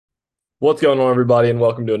What's going on, everybody, and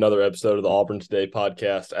welcome to another episode of the Auburn Today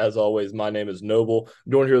podcast. As always, my name is Noble.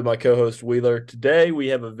 I'm joined here with my co-host Wheeler. Today, we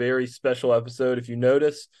have a very special episode. If you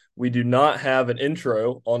notice, we do not have an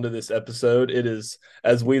intro onto this episode. It is,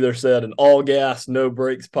 as Wheeler said, an all gas, no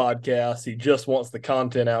brakes podcast. He just wants the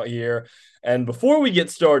content out here. And before we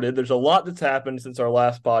get started, there's a lot that's happened since our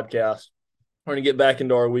last podcast. We're going to get back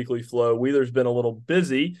into our weekly flow. Wheeler's been a little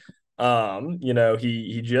busy.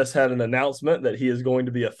 He just had an announcement that he is going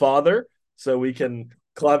to be a father, so we can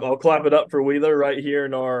clap. I'll clap it up for Wheeler right here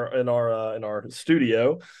in our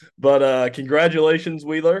studio. But congratulations,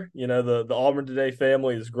 Wheeler. You know, the Auburn Today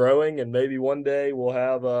family is growing, and maybe one day we'll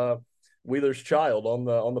have Wheeler's child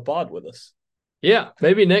on the pod with us. Yeah,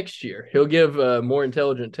 maybe next year he'll give more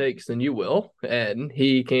intelligent takes than you will, and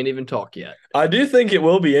he can't even talk yet. I do think it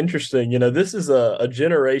will be interesting. You know, this is a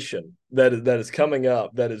generation that is coming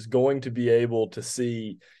up that is going to be able to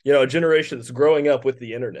see, you know, a generation that's growing up with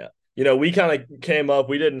the internet. You know, we kind of came up,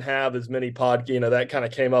 we didn't have as many that kind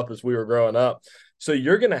of came up as we were growing up. So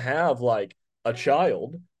you're going to have like a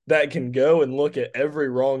child that can go and look at every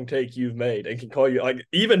wrong take you've made and can call you, like,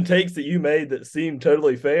 even takes that you made that seem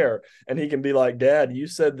totally fair. And he can be like, Dad, you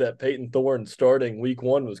said that Peyton Thorne starting week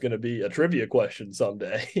 1 was going to be a trivia question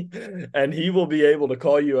someday. And he will be able to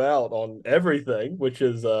call you out on everything, which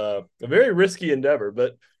is a very risky endeavor.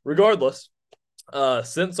 But regardless,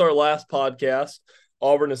 since our last podcast,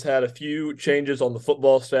 Auburn has had a few changes on the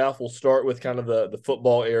football staff. We'll start with kind of the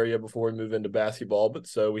football area before we move into basketball. But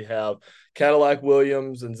so we have Cadillac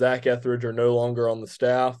Williams and Zach Etheridge are no longer on the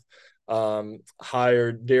staff.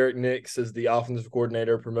 Hired Derek Nix as the offensive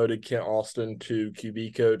coordinator, promoted Kent Austin to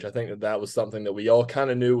QB coach. I think that was something that we all kind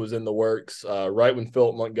of knew was in the works. Right when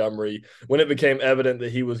Philip Montgomery, when it became evident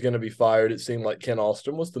that he was going to be fired, it seemed like Kent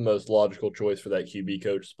Austin was the most logical choice for that QB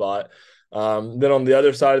coach spot. Then on the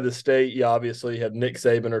other side of the state, you obviously have Nick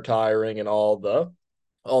Saban retiring and all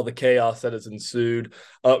the chaos that has ensued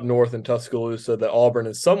up north in Tuscaloosa that Auburn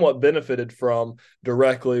has somewhat benefited from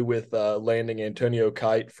directly with landing Antonio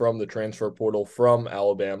Kite from the transfer portal from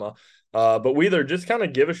Alabama. But Wheeler, just kind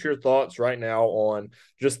of give us your thoughts right now on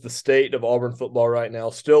just the state of Auburn football right now.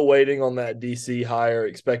 Still waiting on that DC hire,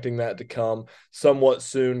 expecting that to come somewhat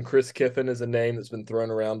soon. Chris Kiffin is a name that's been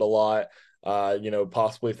thrown around a lot.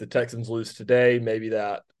 Possibly if the Texans lose today, maybe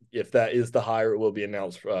that if that is the hire, it will be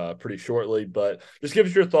announced pretty shortly. But just give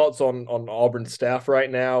us your thoughts on Auburn's staff right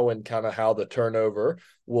now and kind of how the turnover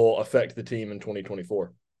will affect the team in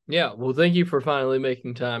 2024. Yeah, well, thank you for finally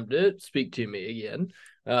making time to speak to me again.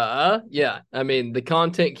 I mean, the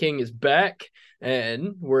Content King is back,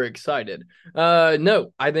 and we're excited.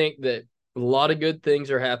 No, I think that a lot of good things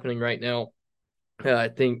are happening right now. I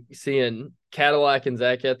think seeing Cadillac and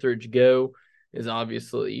Zach Etheridge go is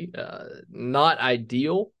obviously not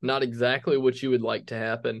ideal, not exactly what you would like to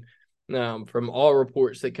happen. From all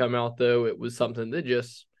reports that come out, though, it was something that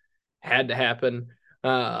just had to happen.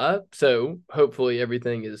 So hopefully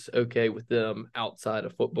everything is okay with them outside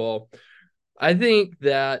of football. I think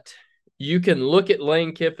that you can look at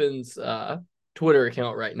Lane Kiffin's Twitter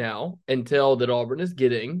account right now and tell that Auburn is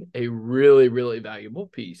getting a really, really valuable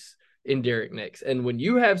piece in Derek Nix. And when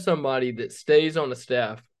you have somebody that stays on a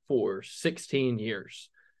staff for 16 years,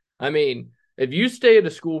 I mean, if you stay at a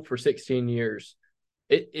school for 16 years,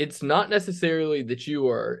 it's not necessarily that you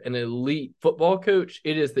are an elite football coach.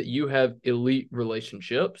 It is that you have elite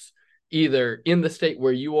relationships, either in the state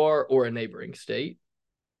where you are or a neighboring state.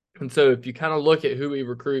 And so if you kind of look at who he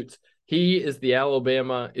recruits, he is the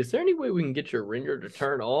Alabama. Is there any way we can get your ringer to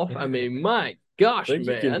turn off? I mean, my gosh, I think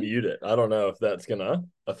man. you can mute it. I don't know if that's going to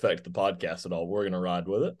affect the podcast at all. We're going to ride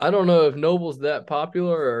with it. I don't know if Noble's that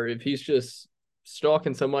popular or if he's just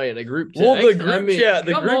stalking somebody in a group text. Well, the group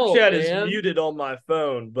chat is man. muted on my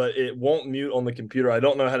phone, but it won't mute on the computer. I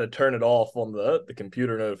don't know how to turn it off on the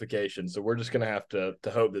computer notification, so we're just gonna have to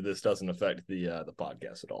hope that this doesn't affect the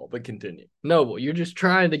podcast at all. But continue. Noble, you're just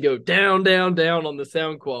trying to go down, down, down on the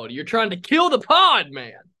sound quality. You're trying to kill the pod,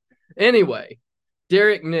 man. Anyway,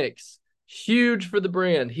 Derek Nix, huge for the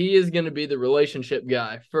brand. He is going to be the relationship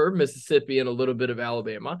guy for Mississippi and a little bit of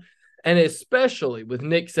Alabama, and especially with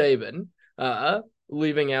Nick Saban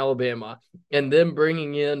leaving Alabama and then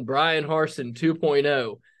bringing in Brian Harsin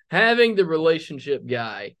 2.0, having the relationship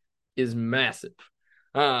guy is massive.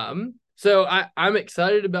 So I'm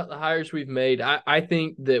excited about the hires we've made. I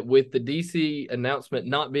think that with the DC announcement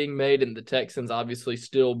not being made and the Texans obviously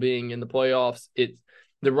still being in the playoffs,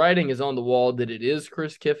 the writing is on the wall that it is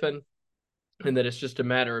Chris Kiffin and that it's just a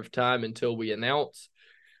matter of time until we announce.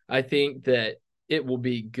 I think that it will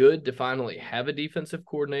be good to finally have a defensive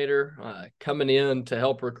coordinator coming in to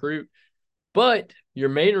help recruit. But your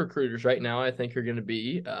main recruiters right now, I think, are going to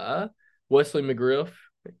be Wesley McGriff,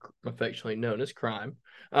 affectionately known as Crime,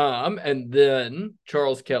 and then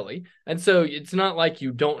Charles Kelly. And so it's not like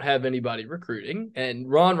you don't have anybody recruiting. And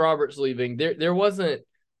Ron Roberts leaving,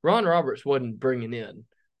 Ron Roberts wasn't bringing in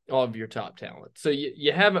all of your top talent. So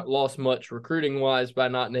you haven't lost much recruiting wise by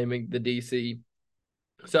not naming the DC.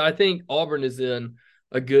 So I think Auburn is in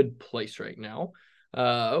a good place right now.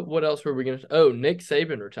 What else were we going to? Oh, Nick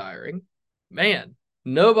Saban retiring. Man,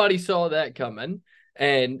 nobody saw that coming.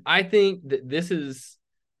 And I think that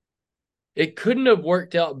it couldn't have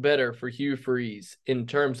worked out better for Hugh Freeze in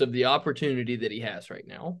terms of the opportunity that he has right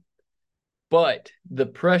now. But the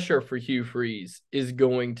pressure for Hugh Freeze is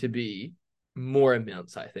going to be more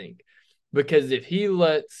immense, I think. Because if he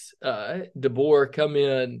lets DeBoer come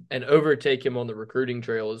in and overtake him on the recruiting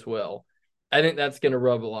trail as well, I think that's going to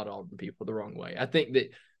rub a lot of Auburn people the wrong way. I think that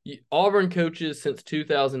Auburn coaches since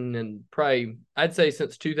 2000 and probably, I'd say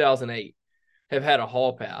since 2008, have had a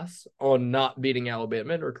hall pass on not beating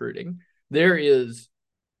Alabama in recruiting. There is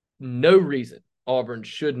no reason Auburn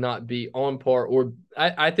should not be on par, or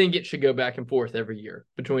I think it should go back and forth every year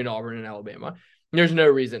between Auburn and Alabama. There's no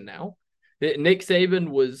reason now. Nick Saban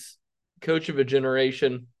was coach of a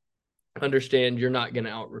generation. Understand you're not going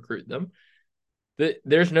to out-recruit them.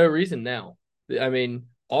 There's no reason now. I mean,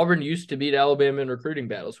 Auburn used to beat Alabama in recruiting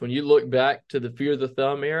battles. When you look back to the Fear the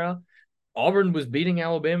Thumb era, Auburn was beating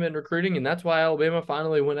Alabama in recruiting, and that's why Alabama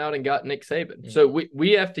finally went out and got Nick Saban. Mm-hmm. So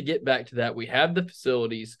we have to get back to that. We have the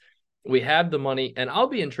facilities, we have the money, and I'll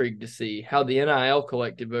be intrigued to see how the NIL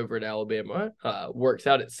collective over at Alabama works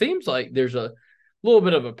out. It seems like there's a little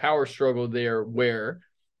bit of a power struggle there where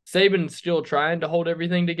Saban's still trying to hold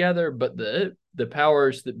everything together, but the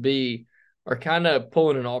powers that be are kind of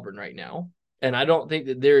pulling in Auburn right now. And I don't think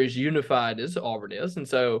that they're as unified as Auburn is. And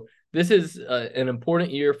so this is an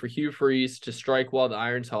important year for Hugh Freeze to strike while the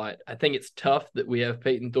iron's hot. I think it's tough that we have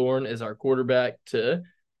Peyton Thorne as our quarterback to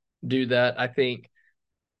do that. I think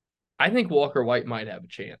Walker White might have a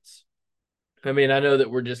chance. I mean, I know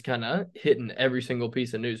that we're just kind of hitting every single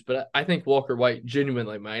piece of news, but I think Walker White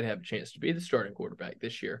genuinely might have a chance to be the starting quarterback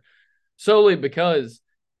this year, solely because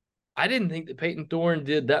I didn't think that Peyton Thorne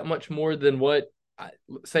did that much more than what,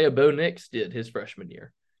 say, a Bo Nix did his freshman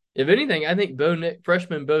year. If anything, I think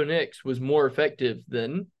freshman Bo Nix was more effective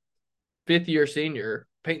than fifth-year senior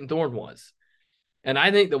Peyton Thorne was. And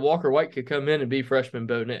I think that Walker White could come in and be freshman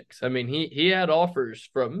Bo Nix. I mean, he had offers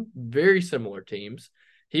from very similar teams.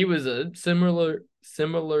 He was a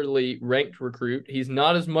similarly ranked recruit. He's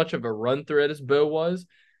not as much of a run threat as Bo was,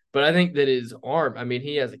 but I think that his arm, I mean,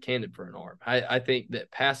 he has a cannon for an arm. I think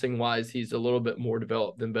that passing-wise, he's a little bit more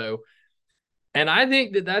developed than Bo. And I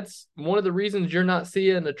think that that's one of the reasons you're not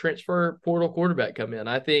seeing a transfer portal quarterback come in.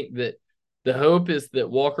 I think that the hope is that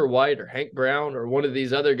Walker White or Hank Brown or one of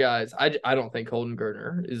these other guys, I don't think Holden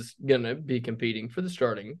Geriner is going to be competing for the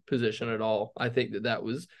starting position at all. I think that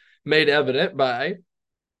was made evident by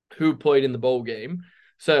who played in the bowl game.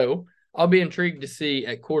 So I'll be intrigued to see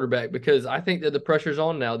at quarterback because I think that the pressure's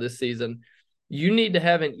on now this season. You need to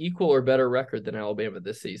have an equal or better record than Alabama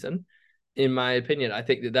this season. In my opinion, I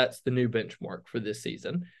think that that's the new benchmark for this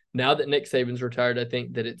season. Now that Nick Saban's retired, I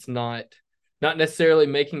think that it's not necessarily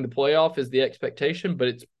making the playoff is the expectation, but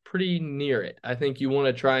it's pretty near it. I think you want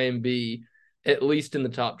to try and be at least in the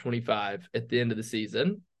top 25 at the end of the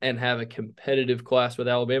season and have a competitive class with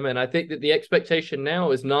Alabama. And I think that the expectation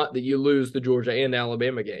now is not that you lose the Georgia and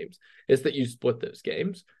Alabama games. It's that you split those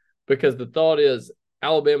games because the thought is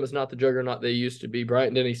Alabama's not the juggernaut they used to be.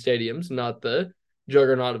 Bryant-Denny Stadium's not the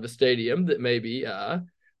juggernaut of a stadium that maybe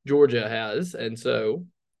Georgia has. And so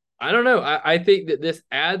I don't know. I think that this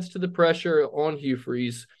adds to the pressure on Hugh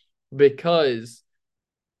Freeze because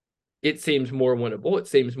it seems more winnable. It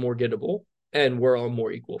seems more gettable, and we're on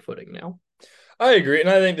more equal footing now. I agree, and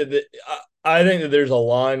I think that there's a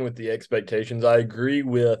line with the expectations. I agree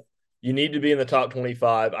with you need to be in the top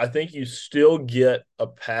 25. I think you still get a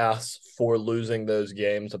pass for losing those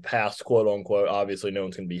games, a pass, quote unquote. Obviously, no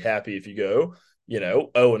one's going to be happy if you go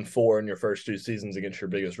 0-4 in your first two seasons against your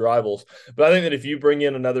biggest rivals. But I think that if you bring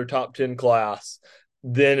in another top 10 class,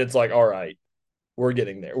 then it's like, all right, we're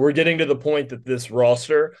getting there. We're getting to the point that this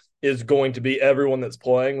roster is going to be everyone that's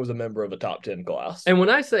playing was a member of a top 10 class. And when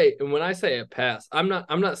I say a pass, I'm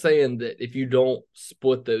not saying that if you don't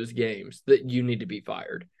split those games that you need to be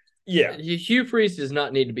fired. Yeah. Hugh Freeze does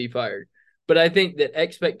not need to be fired. But I think that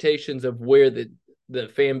expectations of where the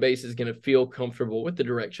fan base is going to feel comfortable with the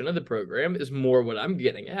direction of the program is more what I'm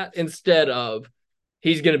getting at, instead of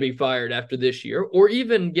he's going to be fired after this year or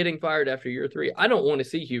even getting fired after year 3. I don't want to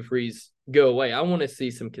see Hugh Freeze go away. I want to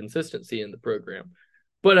see some consistency in the program.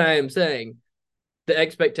 But I am saying the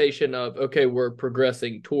expectation of, okay, we're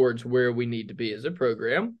progressing towards where we need to be as a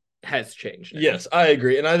program has changed now. Yes, I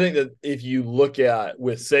agree. And I think that if you look at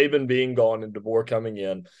with Saban being gone and DeBoer coming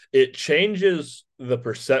in, it changes the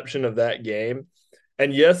perception of that game.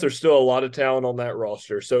 And yes, there's still a lot of talent on that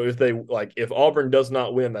roster. So if Auburn does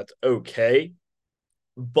not win, that's okay.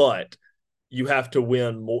 But you have to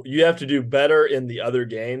win more. You have to do better in the other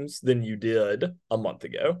games than you did a month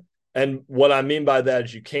ago. And what I mean by that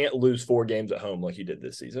is you can't lose 4 games at home like you did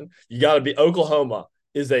this season. You got to be Oklahoma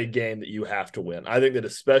is a game that you have to win. I think that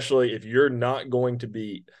especially if you're not going to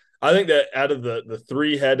beat, I think that out of the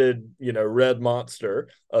three-headed, red monster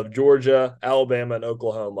of Georgia, Alabama, and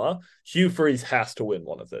Oklahoma, Hugh Freeze has to win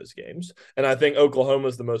one of those games. And I think Oklahoma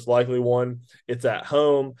is the most likely one. It's at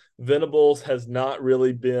home. Venables has not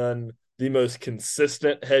really been the most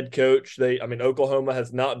consistent head coach. Oklahoma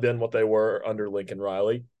has not been what they were under Lincoln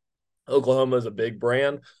Riley. Oklahoma is a big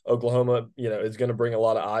brand. Oklahoma, is going to bring a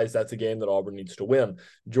lot of eyes. That's a game that Auburn needs to win.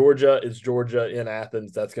 Georgia is Georgia in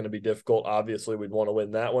Athens. That's going to be difficult. Obviously, we'd want to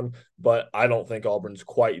win that one, but I don't think Auburn's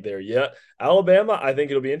quite there yet. Alabama, I think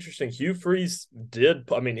it'll be interesting. Hugh Freeze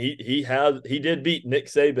did. I mean, he did beat Nick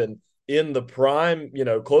Saban in the prime,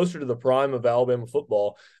 closer to the prime of Alabama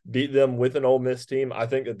football, beat them with an Ole Miss team. I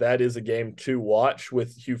think that is a game to watch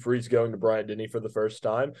with Hugh Freeze going to Bryant-Denny for the first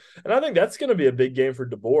time. And I think that's going to be a big game for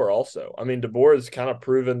DeBoer also. I mean, DeBoer has kind of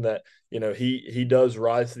proven that, he does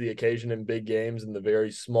rise to the occasion in big games in the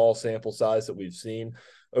very small sample size that we've seen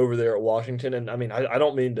over there at Washington. And I mean, I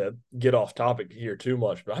don't mean to get off topic here too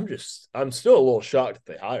much, but I'm still a little shocked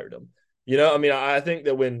that they hired him. I think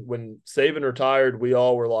that when Saban retired, we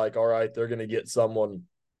all were like, all right, they're going to get someone.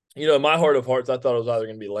 In my heart of hearts, I thought it was either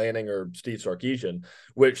going to be Lanning or Steve Sarkisian,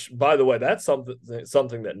 which, by the way, that's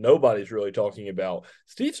something that nobody's really talking about.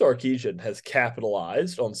 Steve Sarkisian has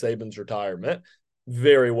capitalized on Saban's retirement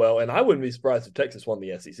very well, and I wouldn't be surprised if Texas won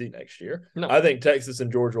the SEC next year. No. I think Texas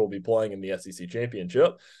and Georgia will be playing in the SEC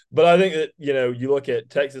championship, but I think that you look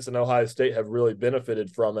at Texas and Ohio State have really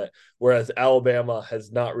benefited from it, whereas Alabama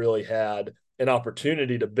has not really had an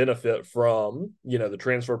opportunity to benefit from the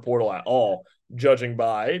transfer portal at all, judging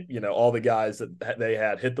by all the guys that they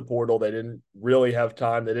had hit the portal. They didn't really have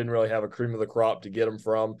time. They didn't really have a cream of the crop to get them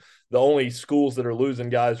from. The only schools that are losing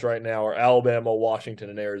guys right now are Alabama,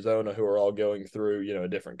 Washington, and Arizona, who are all going through a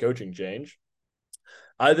different coaching change.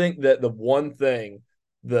 I think that the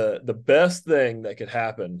best thing that could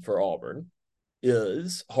happen for Auburn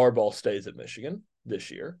is Harbaugh stays at Michigan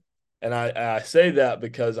this year. And I say that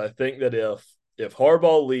because I think that if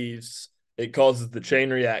Harbaugh leaves, it causes the chain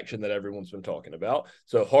reaction that everyone's been talking about.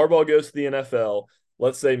 So if Harbaugh goes to the NFL,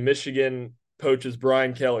 let's say Michigan poaches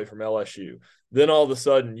Brian Kelly from LSU. Then all of a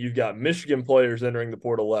sudden, you've got Michigan players entering the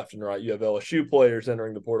portal left and right. You have LSU players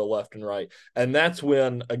entering the portal left and right. And that's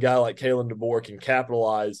when a guy like Kalen DeBoer can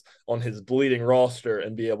capitalize on his bleeding roster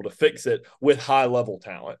and be able to fix it with high-level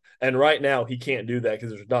talent. And right now, he can't do that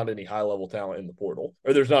because there's not any high-level talent in the portal,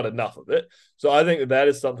 or there's not enough of it. So I think that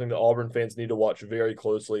is something that Auburn fans need to watch very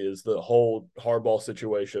closely, is the whole Harbaugh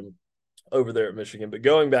situation over there at Michigan. But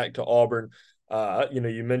going back to Auburn,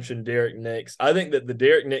 you mentioned Derek Nix. I think that the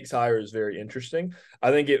Derek Nix hire is very interesting. I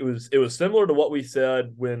think it was similar to what we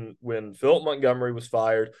said when Philip Montgomery was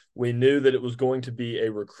fired. We knew that it was going to be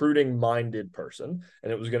a recruiting-minded person,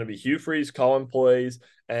 and it was going to be Hugh Freeze calling plays.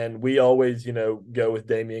 And we always, go with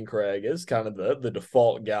Damian Craig as kind of the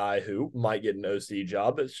default guy who might get an OC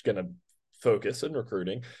job that's going to focus in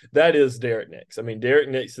recruiting. That is Derek Nix. I mean, Derek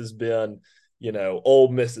Nix has been Ole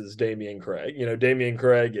Miss's Damian Craig. Damian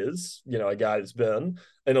Craig is, a guy that's been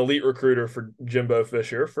an elite recruiter for Jimbo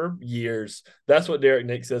Fisher for years. That's what Derek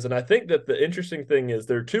Nix is. And I think that the interesting thing is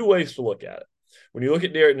there are two ways to look at it. When you look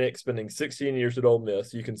at Derek Nix spending 16 years at Ole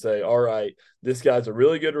Miss, you can say, all right, this guy's a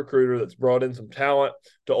really good recruiter that's brought in some talent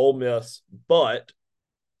to Ole Miss, but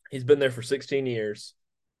he's been there for 16 years,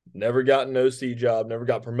 never got an OC job, never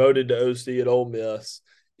got promoted to OC at Ole Miss.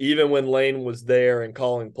 Even when Lane was there and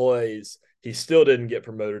calling plays, he still didn't get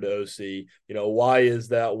promoted to OC. Why is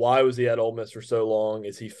that? Why was he at Ole Miss for so long?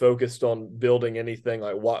 Is he focused on building anything?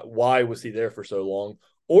 Like, why was he there for so long?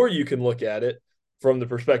 Or you can look at it from the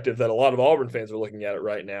perspective that a lot of Auburn fans are looking at it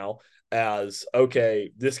right now as,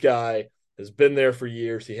 okay, this guy has been there for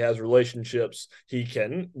years. He has relationships. He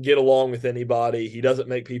can get along with anybody. He doesn't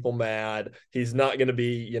make people mad. He's not going to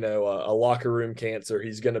be, a locker room cancer.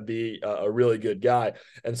 He's going to be a really good guy.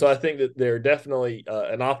 And so I think that they're definitely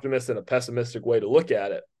an optimist and a pessimistic way to look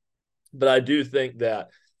at it. But I do think that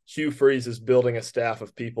Hugh Freeze is building a staff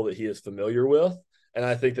of people that he is familiar with. And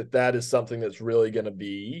I think that that is something that's really going to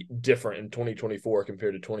be different in 2024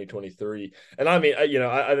 compared to 2023. And I mean,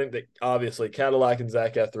 I think that obviously Cadillac and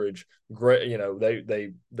Zach Etheridge, great,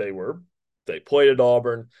 they played at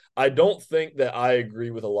Auburn. I don't think that I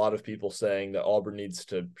agree with a lot of people saying that Auburn needs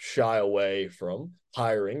to shy away from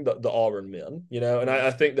hiring the Auburn men, and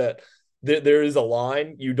I think that there is a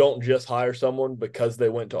line. You don't just hire someone because they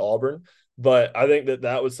went to Auburn. But I think that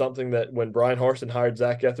that was something that when Brian Harsin hired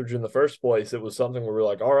Zach Etheridge in the first place, it was something where we were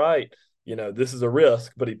like, all right, this is a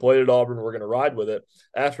risk, but he played at Auburn. We're going to ride with it.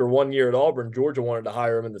 After 1 year at Auburn, Georgia wanted to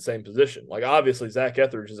hire him in the same position. Like, obviously, Zach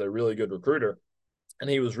Etheridge is a really good recruiter, and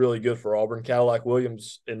he was really good for Auburn. Cadillac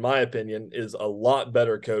Williams, in my opinion, is a lot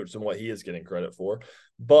better coach than what he is getting credit for.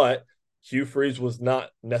 But Hugh Freeze was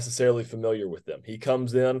not necessarily familiar with them. He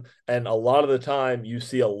comes in, and a lot of the time you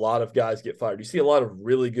see a lot of guys get fired. You see a lot of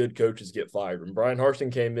really good coaches get fired. When Brian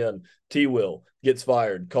Harsin came in, T. Will gets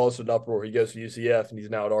fired, causes an uproar. He goes to UCF, and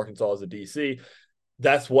he's now at Arkansas as a DC.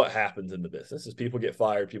 That's what happens in the business is people get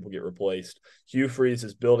fired, people get replaced. Hugh Freeze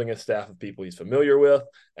is building a staff of people he's familiar with,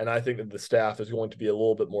 and I think that the staff is going to be a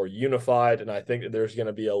little bit more unified, and I think that there's going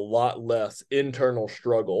to be a lot less internal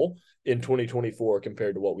struggle in 2024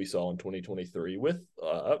 compared to what we saw in 2023 with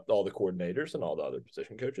all the coordinators and all the other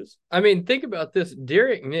position coaches. I mean, think about this.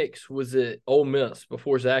 Derek Nix was at Ole Miss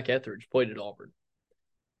before Zach Etheridge played at Auburn.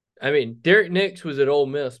 I mean, Derek Nix was at Ole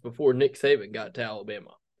Miss before Nick Saban got to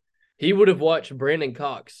Alabama. He would have watched Brandon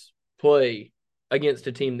Cox play against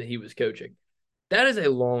a team that he was coaching. That is a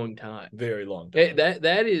long time. Very long time.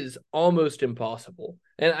 That is almost impossible.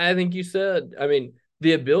 And I think you said, I mean,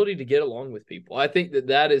 the ability to get along with people. I think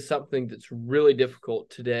that is something that's really difficult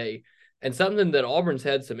today and something that Auburn's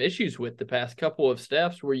had some issues with the past couple of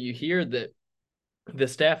staffs where you hear that the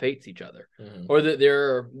staff hates each other or that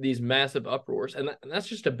there are these massive uproars. And that's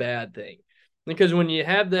just a bad thing. Because when you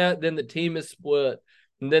have that, then the team is split.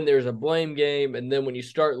 And then there's a blame game. And then when you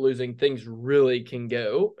start losing, things really can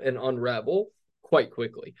go and unravel quite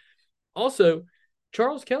quickly. Also,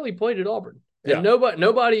 Charles Kelly played at Auburn. And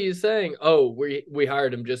nobody is saying, oh, we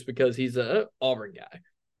hired him just because he's an Auburn guy.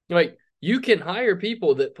 Like, you can hire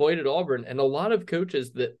people that played at Auburn, and a lot of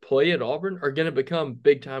coaches that play at Auburn are going to become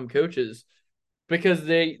big-time coaches because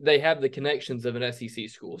they have the connections of an SEC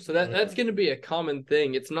school. So that's going to be a common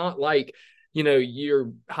thing. It's not like,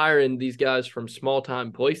 you're hiring these guys from small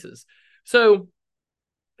time places. So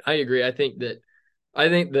I agree. I think that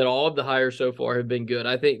all of the hires so far have been good.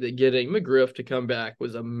 I think that getting McGriff to come back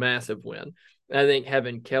was a massive win. I think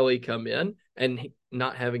having Kelly come in and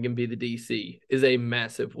not having him be the DC is a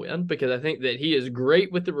massive win because I think that he is great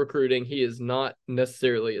with the recruiting. He is not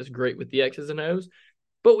necessarily as great with the X's and O's,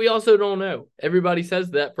 but we also don't know. Everybody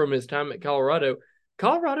says that from his time at Colorado.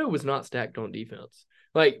 Colorado was not stacked on defense.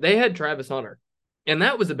 Like, they had Travis Hunter, and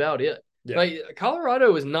that was about it. Yeah. Like,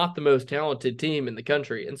 Colorado is not the most talented team in the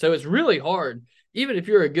country, and so it's really hard, even if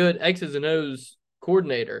you're a good X's and O's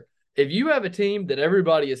coordinator, if you have a team that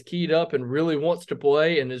everybody is keyed up and really wants to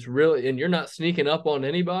play and you're not sneaking up on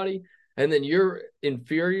anybody, and then you're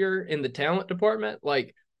inferior in the talent department,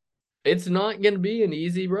 like, it's not going to be an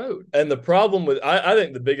easy road. And the problem with, I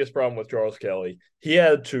think the biggest problem with Charles Kelly, he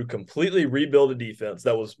had to completely rebuild a defense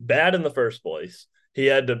that was bad in the first place. He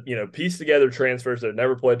had to, piece together transfers that had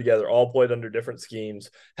never played together, all played under different schemes,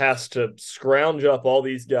 has to scrounge up all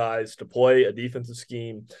these guys to play a defensive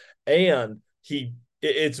scheme. And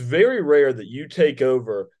it's very rare that you take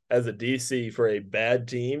over as a DC for a bad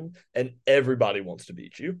team and everybody wants to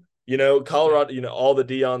beat you. Colorado, all the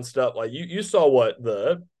Deion stuff, like you saw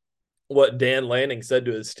what Dan Lanning said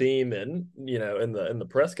to his team and, in the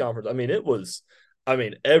press conference. I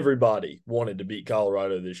mean, everybody wanted to beat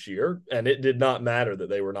Colorado this year, and it did not matter that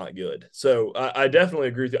they were not good. So I definitely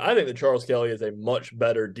agree with you. I think that Charles Kelly is a much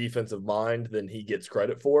better defensive mind than he gets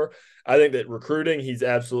credit for. I think that recruiting, he's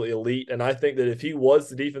absolutely elite, and I think that if he was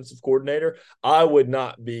the defensive coordinator, I would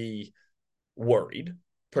not be worried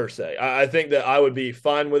per se. I think that I would be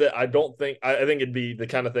fine with it. I think it'd be the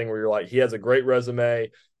kind of thing where you're like, he has a great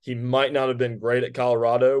resume. He might not have been great at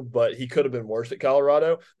Colorado, but he could have been worse at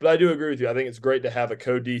Colorado. But I do agree with you. I think it's great to have a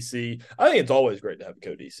co-DC. I think it's always great to have a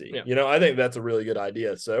co-DC. Yeah. I think that's a really good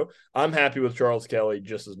idea. So I'm happy with Charles Kelly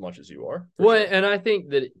just as much as you are. Well, sure. And I think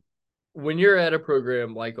that when you're at a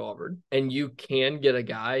program like Auburn and you can get a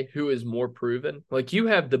guy who is more proven, like you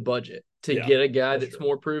have the budget to get a guy that's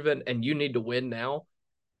more proven and you need to win now,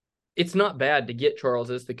 it's not bad to get Charles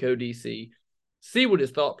as the co-DC. See what his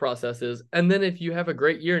thought process is. And then if you have a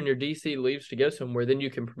great year and your DC leaves to go somewhere, then you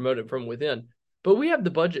can promote it from within. but we have the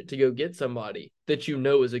budget to go get somebody that you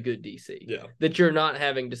know is a good DC. Yeah. That you're not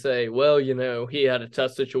having to say, well, he had a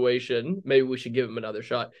tough situation. Maybe we should give him another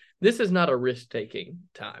shot. This is not a risk-taking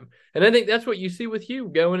time. And I think that's what you see with Hugh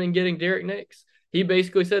going and getting Derek Nix. He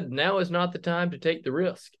basically said, now is not the time to take the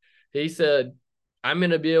risk. He said, I'm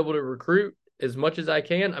going to be able to recruit as much as I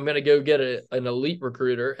can. I'm going to go get an elite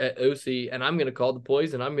recruiter at OC, and I'm going to call the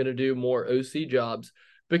plays, and I'm going to do more OC jobs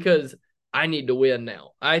because I need to win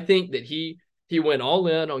now. I think that he went all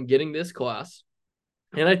in on getting this class,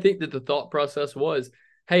 and I think that the thought process was,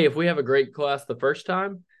 hey, if we have a great class the first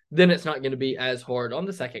time, then it's not going to be as hard on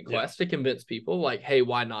the second class to convince people like, hey,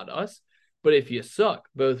 why not us? But if you suck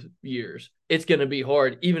both years, it's going to be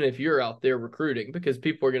hard, even if you're out there recruiting, because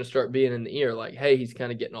people are going to start being in the ear like, hey, he's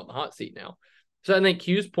kind of getting on the hot seat now. So I think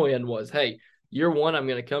Q's plan was, hey, year one, I'm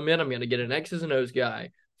going to come in, I'm going to get an X's and O's guy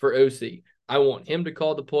for OC. I want him to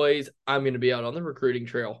call the plays. I'm going to be out on the recruiting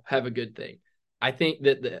trail, have a good thing. I think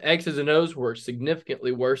that the X's and O's were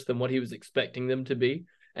significantly worse than what he was expecting them to be,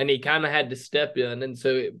 and he kind of had to step in, and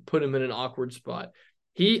so it put him in an awkward spot.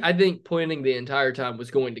 I think, planning the entire time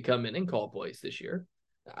was going to come in and call plays this year.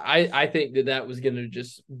 I think that was going to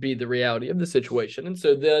just be the reality of the situation. And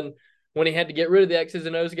so then when he had to get rid of the X's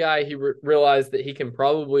and O's guy, he realized that he can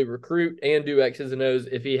probably recruit and do X's and O's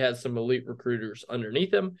if he has some elite recruiters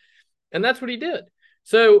underneath him. And that's what he did.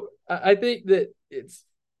 So I think that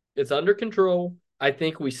it's under control. I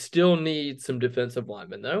think we still need some defensive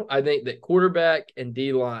linemen, though. I think that quarterback and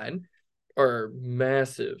D-line are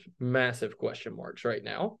massive, massive question marks right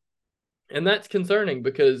now. And that's concerning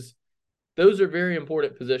because those are very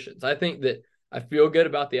important positions. I think that I feel good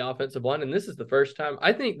about the offensive line, and this is the first time.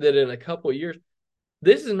 I think that in a couple of years,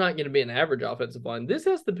 this is not going to be an average offensive line. This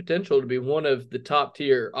has the potential to be one of the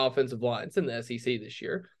top-tier offensive lines in the SEC this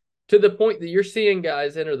year, to the point that you're seeing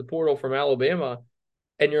guys enter the portal from Alabama,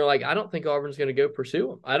 and you're like, I don't think Auburn's going to go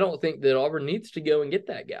pursue him. I don't think that Auburn needs to go and get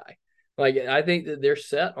that guy. Like, I think that they're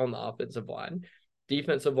set on the offensive line.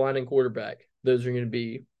 Defensive line and quarterback, those are going to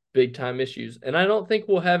be big-time issues. And I don't think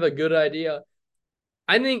we'll have a good idea.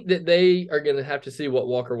 I think that they are going to have to see what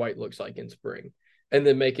Walker White looks like in spring and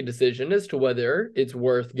then make a decision as to whether it's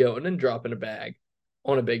worth going and dropping a bag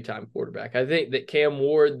on a big-time quarterback. I think that Cam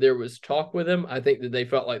Ward, there was talk with him. I think that they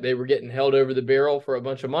felt like they were getting held over the barrel for a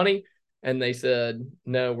bunch of money, and they said,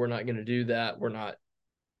 no, we're not going to do that. We're not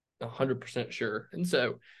 100% sure. And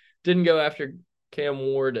so didn't go after Cam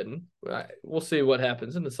Ward, and we'll see what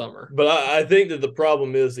happens in the summer. But I think that the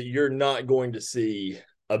problem is that you're not going to see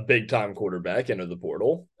a big-time quarterback enter the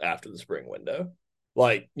portal after the spring window.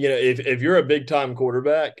 Like, if you're a big-time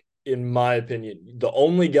quarterback, in my opinion, the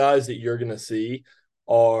only guys that you're going to see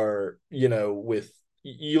are, with –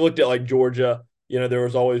 you looked at, like, Georgia. There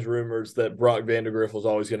was always rumors that Brock Vandagriff was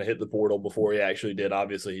always going to hit the portal before he actually did.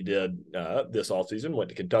 Obviously, he did this offseason, went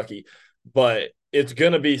to Kentucky. But it's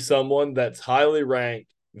going to be someone that's highly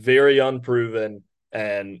ranked, very unproven,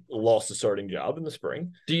 and lost a starting job in the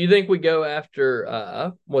spring. Do you think we go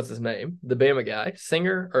after, what's his name? The Bama guy,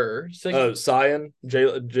 Singer? Oh, Sion,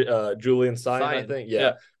 Julian Sion, I think.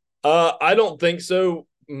 Yeah. I don't think so,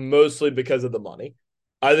 mostly because of the money.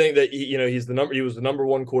 I think that he was the number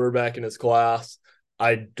one quarterback in his class.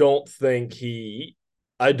 I don't think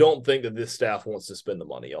that this staff wants to spend the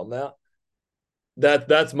money on that.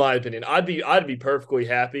 That's my opinion. I'd be perfectly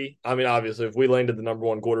happy. I mean, obviously, if we landed the number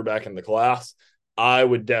one quarterback in the class, I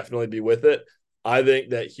would definitely be with it. I think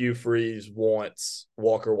that Hugh Freeze wants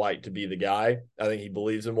Walker White to be the guy. I think he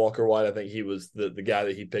believes in Walker White. I think he was the guy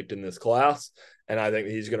that he picked in this class, and I think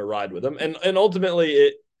he's going to ride with him. And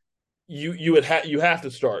ultimately, you have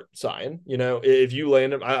to start Sion. If you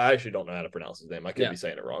land him, I actually don't know how to pronounce his name. I could be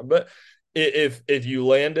saying it wrong, but if you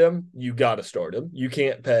land him, you got to start him. You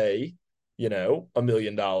can't pay $1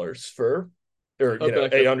 million for, or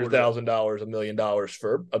 $800,000, $1 million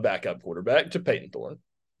for a backup quarterback to Peyton Thorne.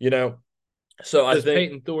 So does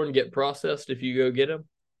Peyton Thorne get processed if you go get him?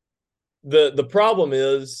 The problem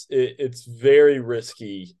is it's very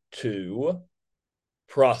risky to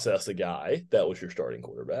process a guy that was your starting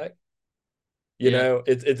quarterback.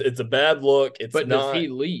 It's a bad look. Does he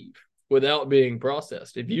leave without being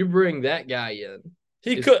processed? If you bring that guy in,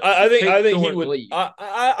 he could. I think he would leave.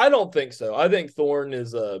 I don't think so. I think Thorne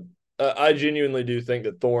is I genuinely do think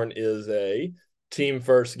that Thorne is a team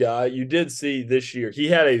first guy. You did see this year he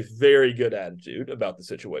had a very good attitude about the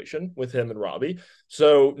situation with him and Robbie.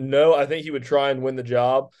 So no, I think he would try and win the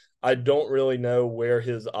job. I don't really know where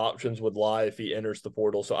his options would lie if he enters the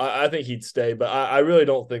portal. So I think he'd stay, but I really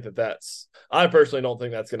don't think I personally don't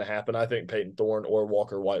think that's going to happen. I think Peyton Thorne or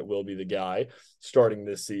Walker White will be the guy starting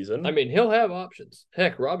this season. I mean, he'll have options.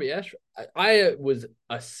 Heck, Robbie Ashford. I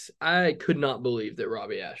could not believe that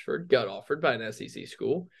Robbie Ashford got offered by an SEC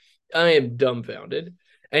school. I am dumbfounded.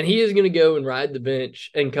 And he is going to go and ride the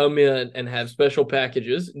bench and come in and have special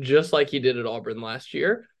packages just like he did at Auburn last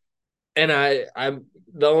year. And I'm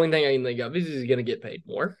the only thing I can think of is he's going to get paid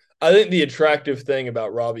more. I think the attractive thing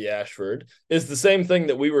about Robbie Ashford is the same thing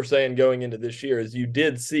that we were saying going into this year is you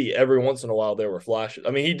did see every once in a while there were flashes.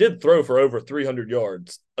 I mean, he did throw for over 300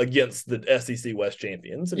 yards against the SEC West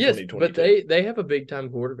champions in 2022. But they have a big-time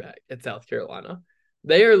quarterback at South Carolina.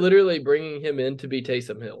 They are literally bringing him in to be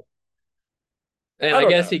Taysom Hill. And I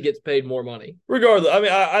guess he gets paid more money. Regardless, I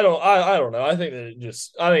mean, I don't know. I think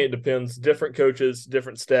it depends. Different coaches,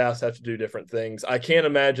 different staffs have to do different things. I can't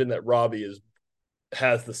imagine that Robbie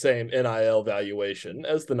has the same NIL valuation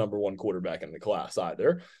as the number one quarterback in the class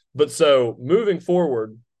either. But so moving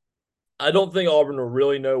forward, I don't think Auburn will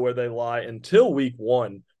really know where they lie until week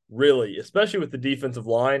one, really, especially with the defensive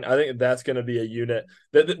line. I think that's going to be a unit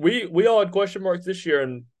that we all had question marks this year,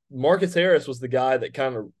 and Marcus Harris was the guy that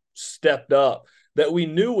kind of stepped up that we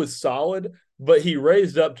knew was solid, but he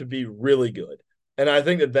raised up to be really good. And I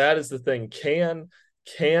think that is the thing. Can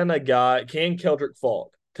Keldrick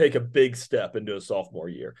Faulk take a big step into a sophomore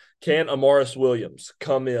year? Can Amaris Williams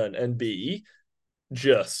come in and be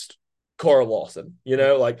just Carl Lawson?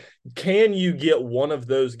 Can you get one of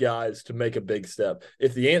those guys to make a big step?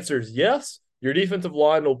 If the answer is yes, your defensive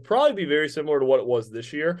line will probably be very similar to what it was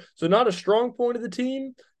this year. So not a strong point of the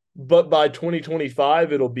team, but by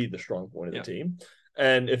 2025, it'll be the strong point of the team.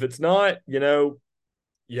 And if it's not, you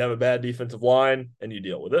have a bad defensive line and you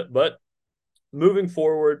deal with it. But moving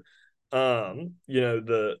forward,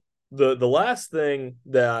 the last thing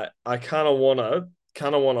that I kind of want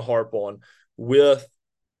to harp on with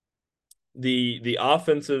the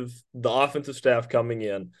offensive staff coming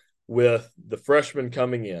in, with the freshmen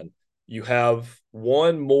coming in, you have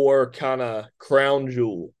one more kind of crown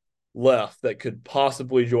jewel left that could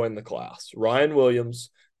possibly join the class. Ryan Williams,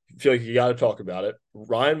 I feel like you got to talk about it.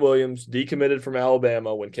 Ryan Williams decommitted from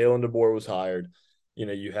Alabama when Kalen DeBoer was hired.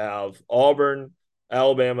 You have Auburn,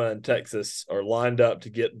 Alabama, and Texas are lined up to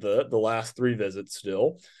get the last three visits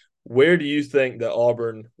still. Where do you think that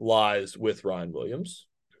Auburn lies with Ryan Williams?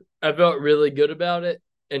 I felt really good about it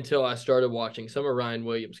until I started watching some of Ryan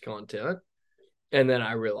Williams' content. And then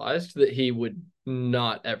I realized that he would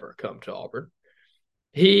not ever come to Auburn.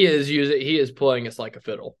 He is playing us like a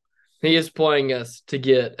fiddle. He is playing us to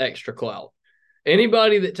get extra clout.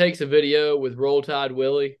 Anybody that takes a video with Roll Tide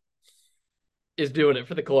Willie is doing it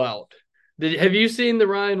for the clout. Have you seen the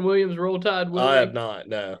Ryan Williams Roll Tide Willie? I have not,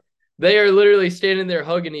 no. They are literally standing there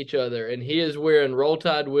hugging each other, and he is wearing Roll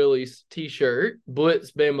Tide Willie's t-shirt,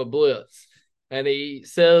 Blitz Bama Blitz. And he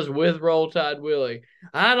says with Roll Tide Willie,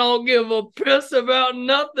 I don't give a piss about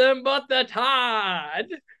nothing but the Tide.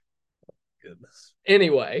 Goodness.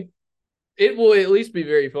 Anyway, it will at least be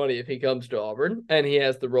very funny if he comes to Auburn and he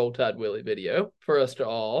has the Roll Tide Willie video for us to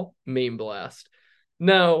all meme blast.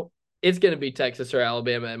 No, it's going to be Texas or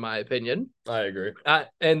Alabama, in my opinion. I agree.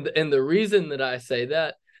 And the reason that I say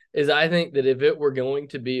that is I think that if it were going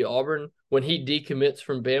to be Auburn, when he decommits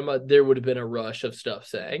from Bama, there would have been a rush of stuff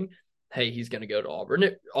saying, hey, he's going to go to Auburn.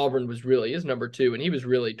 Auburn was really his number two, and he was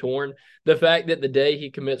really torn. The fact that the day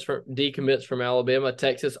he decommits from Alabama,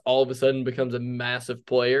 Texas all of a sudden becomes a massive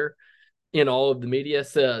player in all of the media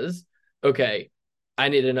says, okay, I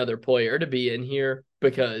need another player to be in here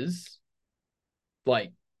because,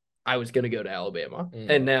 I was going to go to Alabama,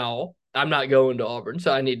 and now I'm not going to Auburn,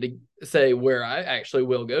 so I need to say where I actually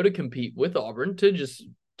will go to compete with Auburn to just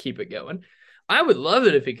keep it going. I would love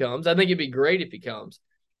it if he comes. I think it'd be great if he comes.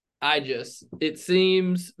 It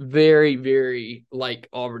seems very, very like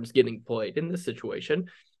Auburn's getting played in this situation.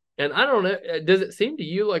 And I don't know, does it seem to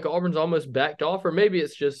you like Auburn's almost backed off, or maybe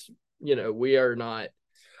it's just, we are not.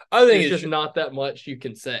 I think it's just not that much you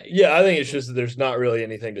can say. Yeah, I think it's just that there's not really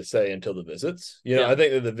anything to say until the visits. I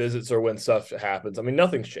think that the visits are when stuff happens. I mean,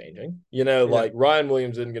 nothing's changing. Like Ryan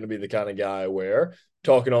Williams isn't going to be the kind of guy where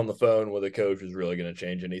talking on the phone with a coach is really going to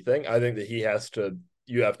change anything. I think that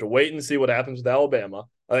you have to wait and see what happens with Alabama.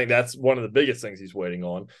 I think that's one of the biggest things he's waiting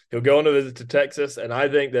on. He'll go on a visit to Texas, and I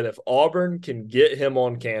think that if Auburn can get him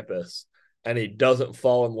on campus and he doesn't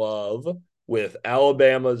fall in love with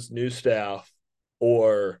Alabama's new staff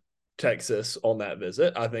or Texas on that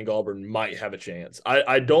visit, I think Auburn might have a chance.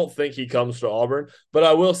 I don't think he comes to Auburn, but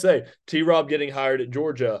I will say T-Rob getting hired at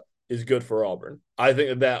Georgia is good for Auburn. I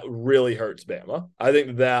think that really hurts Bama. I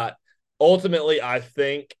think that ultimately, I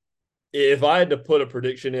think if I had to put a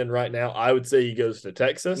prediction in right now, I would say he goes to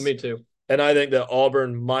Texas. Me too. And I think that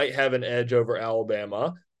Auburn might have an edge over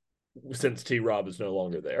Alabama since T Rob is no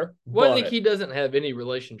longer there. Well, I think But he doesn't have any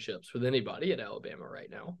relationships with anybody at Alabama right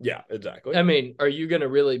now. yeah, exactly. I mean, are you going to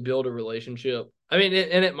really build a relationship? I mean,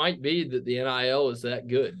 and it might be that the NIL is that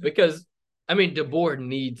good because, I mean, DeBoer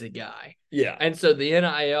needs a guy. Yeah. And so the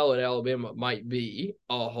NIL at Alabama might be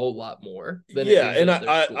a whole lot more than yeah, it is and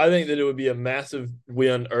I I think that it would be a massive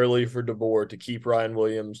win early for DeBoer to keep Ryan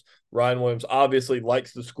Williams. Ryan Williams obviously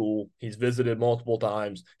likes the school. He's visited multiple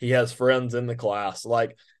times. He has friends in the class.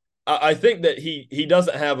 Like I think that he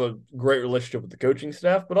doesn't have a great relationship with the coaching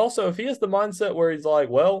staff, but also if he has the mindset where he's like,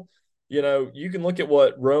 well, you can look at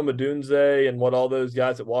what Rome Odunze and what all those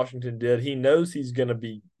guys at Washington did. He knows he's going to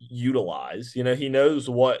be utilized. He knows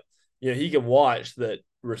what he can watch that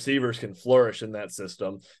receivers can flourish in that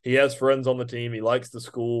system. He has friends on the team. He likes the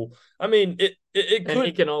school. I mean, it could. And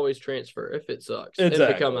he can always transfer if it sucks exactly.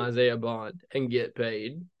 and become Isaiah Bond and get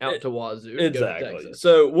paid out to Wazoo. Exactly.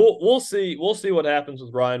 So we'll see what happens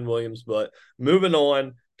with Ryan Williams. But moving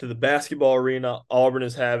on to the basketball arena, Auburn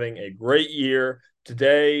is having a great year.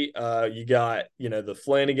 Today, you got the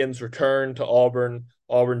Flanagans return to Auburn.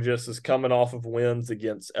 Auburn just is coming off of wins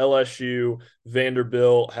against LSU.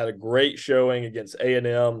 Vanderbilt had a great showing against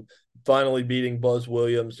A&M, finally beating Buzz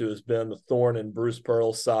Williams, who has been the thorn in Bruce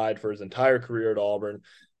Pearl's side for his entire career at Auburn.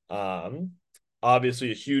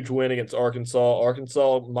 Obviously, a huge win against Arkansas.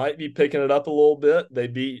 Arkansas might be picking it up a little bit. They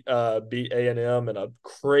beat A&M in a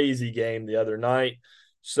crazy game the other night.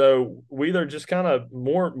 So they're just kind of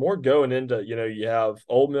more going into, you have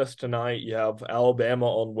Ole Miss tonight, you have Alabama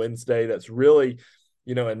on Wednesday. That's really,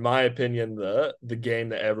 in my opinion, the game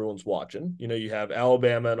that everyone's watching. You have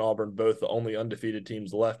Alabama and Auburn, both the only undefeated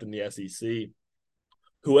teams left in the SEC.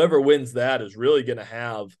 Whoever wins that is really going to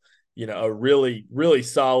have, a really, really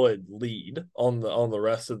solid lead on the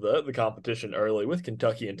rest of the competition early, with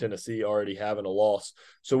Kentucky and Tennessee already having a loss.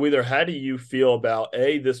 So either how do you feel about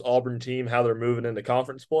this Auburn team, how they're moving into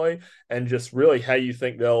conference play, and just really how you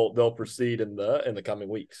think they'll proceed in the coming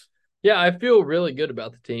weeks? Yeah, I feel really good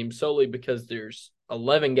about the team solely because there's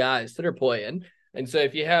 11 guys that are playing. And so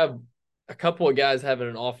if you have a couple of guys having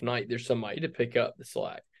an off night, there's somebody to pick up the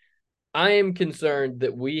slack. I am concerned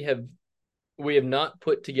that we have not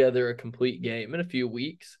put together a complete game in a few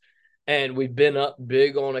weeks, and we've been up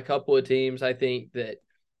big on a couple of teams. I think that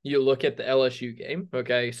you look at the LSU game.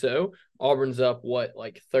 Okay, so Auburn's up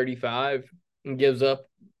like 35 and gives up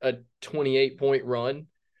a 28-point run.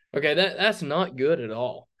 Okay, that's not good at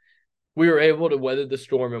all. We were able to weather the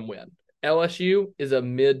storm and win. LSU is a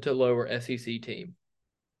mid to lower SEC team.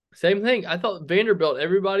 Same thing. I thought Vanderbilt,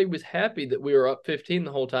 everybody was happy that we were up 15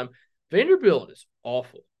 the whole time. Vanderbilt is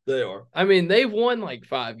awful. They are. I mean, they've won like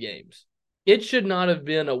 5 games. It should not have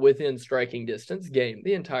been a within striking distance game,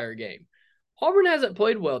 the entire game. Auburn hasn't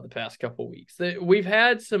played well the past couple of weeks. We've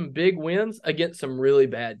had some big wins against some really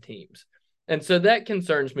bad teams. And so that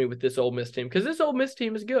concerns me with this Ole Miss team, because this Ole Miss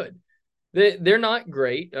team is good. They're not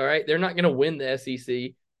great, all right? They're not going to win the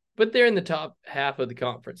SEC, but they're in the top half of the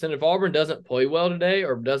conference. And if Auburn doesn't play well today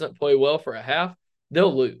or doesn't play well for a half,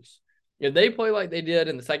 they'll lose. If they play like they did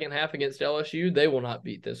in the second half against LSU, they will not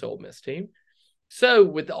beat this Ole Miss team. So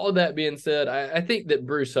with all that being said, I think that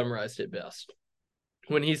Bruce summarized it best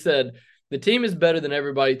when he said the team is better than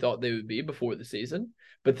everybody thought they would be before the season,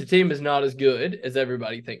 but the team is not as good as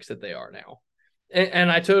everybody thinks that they are now.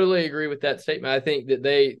 And I totally agree with that statement. I think that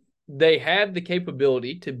they have the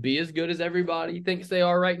capability to be as good as everybody thinks they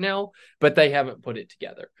are right now, but they haven't put it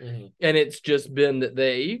together. Mm-hmm. And it's just been that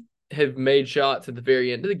they have made shots at the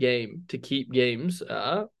very end of the game to keep games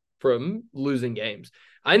from losing games.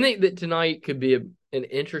 I think that tonight could be an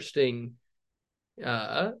interesting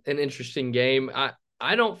game.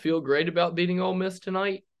 I don't feel great about beating Ole Miss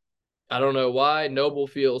tonight. I don't know why. Noble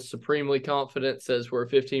feels supremely confident, says we're a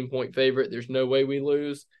 15-point favorite. There's no way we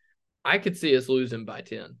lose. I could see us losing by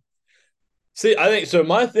 10. See, I think so.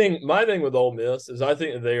 My thing with Ole Miss is I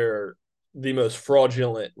think they're the most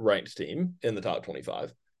fraudulent ranked team in the top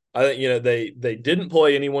 25. I think they didn't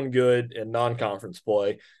play anyone good in non-conference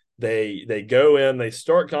play. They go in, they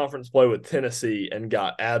start conference play with Tennessee and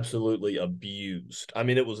got absolutely abused. I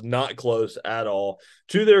mean, it was not close at all.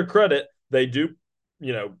 To their credit, they do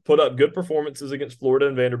put up good performances against Florida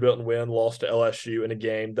and Vanderbilt and win. Lost to LSU in a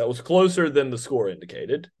game that was closer than the score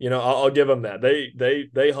indicated. I'll give them that.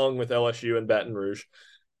 They hung with LSU and Baton Rouge.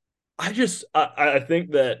 I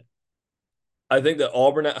think that I think that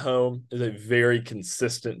Auburn at home is a very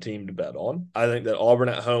consistent team to bet on. I think that Auburn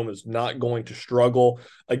at home is not going to struggle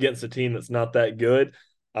against a team that's not that good.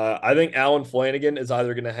 I think Allen Flanigan is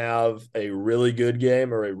either going to have a really good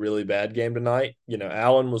game or a really bad game tonight.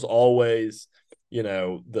 Allen was always, he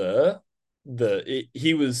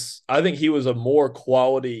was. I think he was a more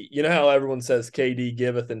quality. You know how everyone says KD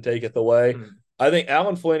giveth and taketh away. Mm. I think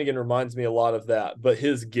Allen Flanigan reminds me a lot of that, but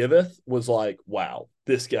his giveth was like, wow,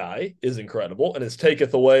 this guy is incredible, and his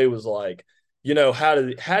taketh away was like, how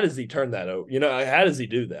does he turn that over? How does he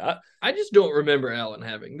do that? I just don't remember Allen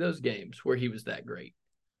having those games where he was that great.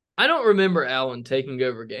 I don't remember Allen taking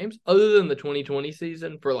over games other than the 2020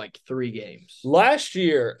 season for like 3 games. Last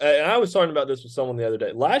year, and I was talking about this with someone the other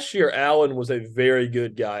day. Last year, Allen was a very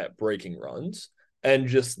good guy at breaking runs and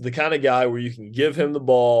just the kind of guy where you can give him the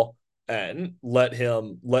ball and let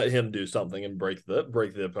him do something and break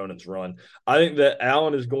the opponent's run. I think that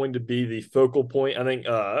Allen is going to be the focal point. I think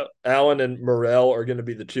Allen and Murrell are going to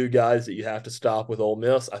be the two guys that you have to stop with Ole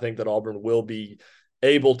Miss. I think that Auburn will be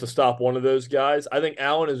able to stop one of those guys. I think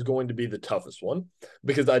Allen is going to be the toughest one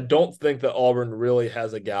because I don't think that Auburn really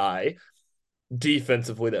has a guy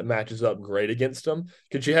defensively that matches up great against him.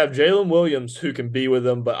 Could you have Jalen Williams who can be with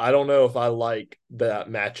him, but I don't know if I like that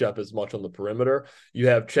matchup as much on the perimeter. You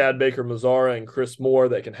have Chad Baker Mazara and Chris Moore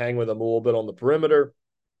that can hang with him a little bit on the perimeter,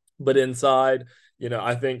 but inside,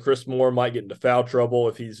 I think Chris Moore might get into foul trouble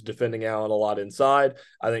if he's defending Allen a lot inside.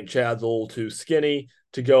 I think Chad's a little too skinny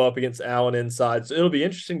to go up against Allen inside. So it'll be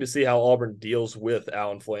interesting to see how Auburn deals with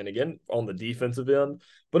Allen Flanigan on the defensive end.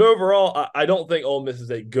 But overall, I don't think Ole Miss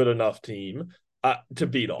is a good enough team to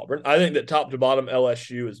beat Auburn. I think that top to bottom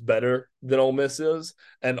LSU is better than Ole Miss is.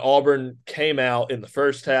 And Auburn came out in the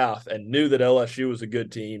first half and knew that LSU was a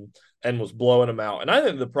good team and was blowing them out. And I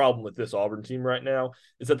think the problem with this Auburn team right now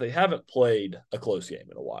is that they haven't played a close game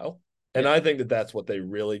in a while. And I think that that's what they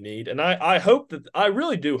really need. And I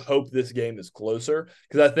really do hope this game is closer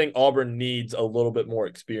because I think Auburn needs a little bit more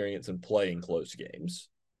experience in playing close games.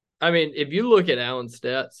 I mean, if you look at Allen's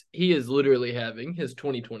stats, he is literally having his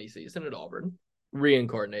 2020 season at Auburn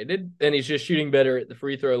reincarnated, and he's just shooting better at the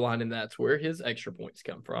free throw line, and that's where his extra points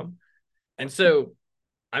come from. And so,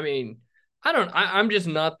 I mean, I'm just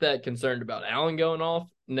not that concerned about Allen going off.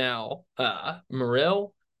 Now,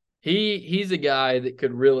 Murrell, he's a guy that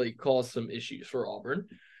could really cause some issues for Auburn.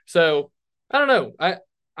 So I don't know.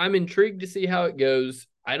 I'm intrigued to see how it goes.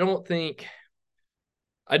 I don't think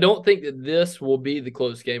that this will be the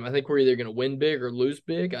close game. I think we're either going to win big or lose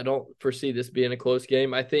big. I don't foresee this being a close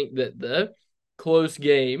game. I think that the close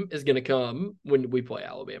game is going to come when we play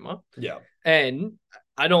Alabama. Yeah. And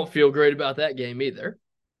I don't feel great about that game either.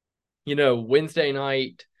 Wednesday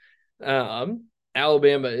night,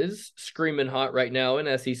 Alabama is screaming hot right now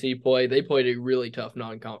in SEC play. They played a really tough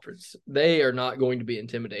non-conference. They are not going to be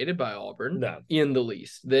intimidated by Auburn in the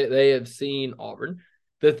least. They have seen Auburn.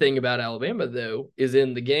 The thing about Alabama, though, is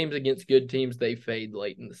in the games against good teams, they fade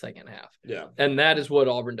late in the second half. Yeah. And that is what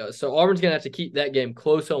Auburn does. So Auburn's going to have to keep that game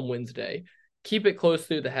close on Wednesday, keep it close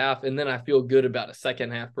through the half, and then I feel good about a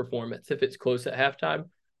second half performance if it's close at halftime.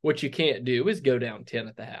 What you can't do is go down 10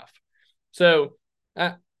 at the half. So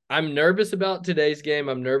I'm nervous about today's game.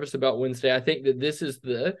 I'm nervous about Wednesday. I think that this is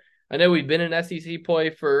I know we've been in SEC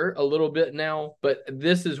play for a little bit now, but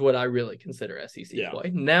this is what I really consider SEC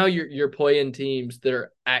play. Now you're playing teams that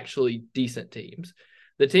are actually decent teams.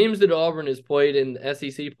 The teams that Auburn has played in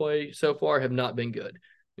SEC play so far have not been good.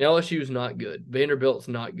 LSU is not good. Vanderbilt's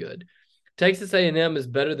not good. Texas A&M is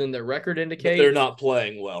better than their record indicates. But they're not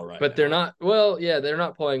playing well right now. But they're not they're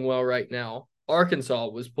not playing well right now. Arkansas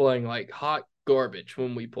was playing like hot garbage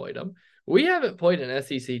when we played them. We haven't played an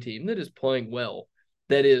SEC team that is playing well,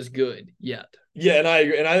 that is good yet. Yeah, and I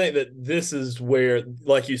agree. And I think that this is where,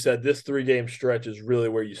 like you said, this 3-game stretch is really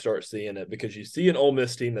where you start seeing it because you see an Ole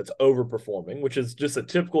Miss team that's overperforming, which is just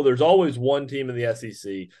there's always one team in the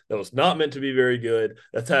SEC that was not meant to be very good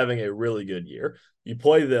that's having a really good year. You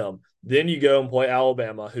play them. Then you go and play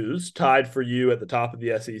Alabama, who's tied for you at the top of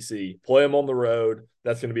the SEC. Play them on the road.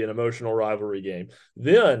 That's going to be an emotional rivalry game.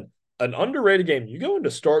 Then an underrated game, you go into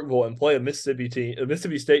Starkville and play a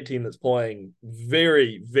Mississippi State team that's playing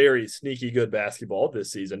very, very sneaky good basketball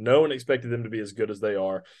this season. No one expected them to be as good as they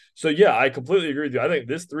are. So, yeah, I completely agree with you. I think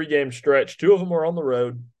this 3-game stretch, 2 of them are on the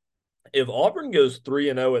road. If Auburn goes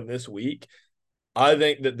 3-0 in this week, I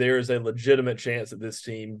think that there is a legitimate chance that this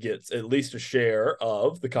team gets at least a share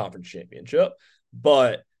of the conference championship.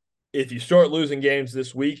 But if you start losing games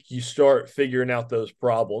this week, you start figuring out those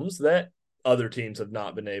problems that other teams have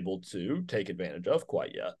not been able to take advantage of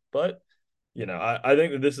quite yet. But I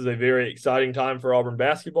think that this is a very exciting time for Auburn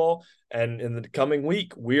basketball. And in the coming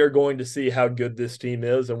week, we are going to see how good this team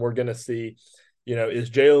is. And we're going to see, is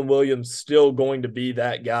Jalen Williams still going to be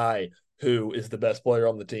that guy who is the best player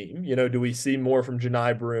on the team? Do we see more from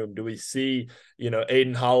Janai Broome? Do we see,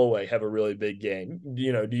 Aiden Holloway have a really big game?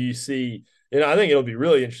 Do you see, I think it'll be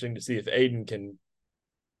really interesting to see if Aiden can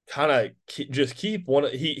kind of just keep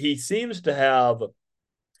one. He seems to have,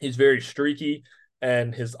 he's very streaky,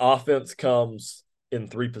 and his offense comes in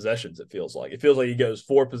 3 possessions. It feels like he goes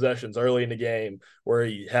 4 possessions early in the game where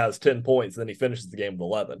he has 10 points, then he finishes the game with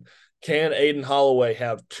 11. Can Aiden Holloway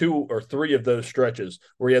have 2 or 3 of those stretches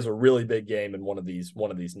where he has a really big game in one of these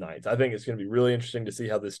nights? I think it's going to be really interesting to see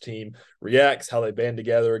how this team reacts, how they band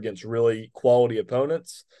together against really quality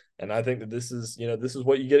opponents. And I think that this is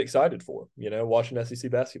what you get excited for, watching SEC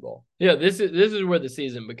basketball. Yeah, this is where the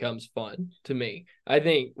season becomes fun to me. I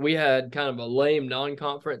think we had kind of a lame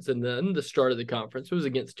non-conference, and then the start of the conference was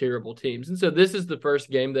against terrible teams. And so this is the first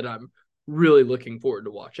game that I'm really looking forward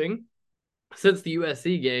to watching since the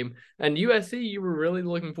USC game. And USC, you were really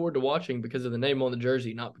looking forward to watching because of the name on the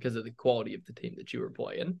jersey, not because of the quality of the team that you were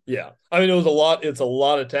playing. Yeah. I mean, it's a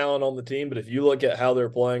lot of talent on the team, but if you look at how they're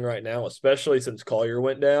playing right now, especially since Collier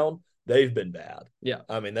went down, they've been bad. Yeah.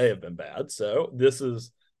 I mean, they have been bad. So this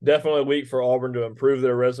is definitely a week for Auburn to improve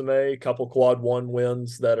their resume. A couple quad one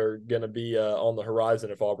wins that are going to be on the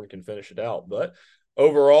horizon if Auburn can finish it out. But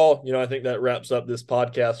overall, I think that wraps up this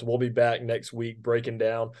podcast. We'll be back next week breaking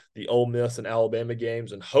down the Ole Miss and Alabama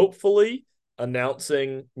games, and hopefully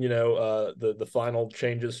announcing, the final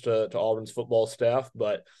changes to Auburn's football staff.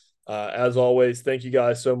 But as always, thank you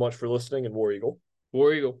guys so much for listening, and War Eagle.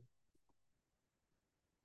 War Eagle.